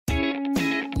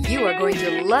You are going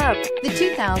to love the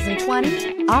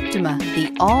 2020 Optima.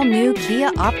 The all-new Kia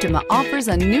Optima offers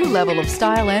a new level of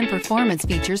style and performance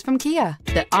features from Kia.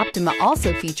 The Optima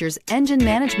also features engine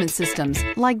management systems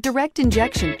like direct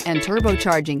injection and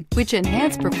turbocharging, which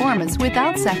enhance performance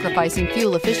without sacrificing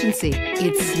fuel efficiency.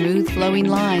 Its smooth flowing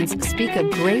lines speak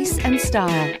of grace and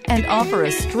style and offer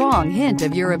a strong hint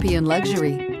of European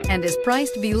luxury, and is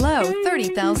priced below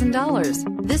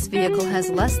 $30,000. This vehicle has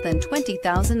less than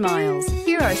 20,000 miles.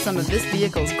 Here are some of this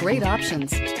vehicle's great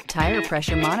options: tire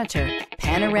pressure monitor,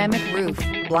 panoramic roof,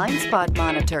 blind spot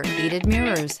monitor, heated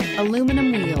mirrors,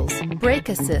 aluminum wheels, brake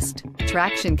assist,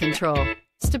 traction control,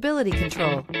 stability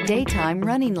control, daytime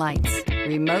running lights,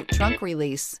 remote trunk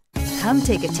release. Come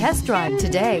take a test drive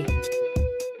today.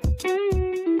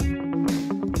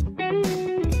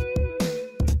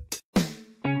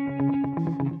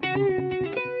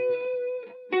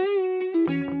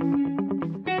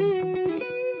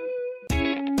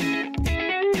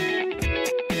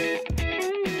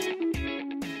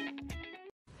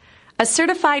 A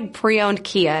certified pre-owned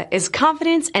Kia is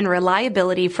confidence and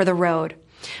reliability for the road.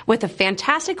 With a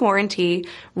fantastic warranty,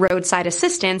 roadside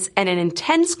assistance, and an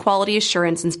intense quality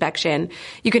assurance inspection,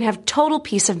 you can have total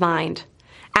peace of mind.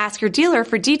 Ask your dealer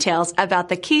for details about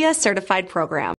the Kia Certified program.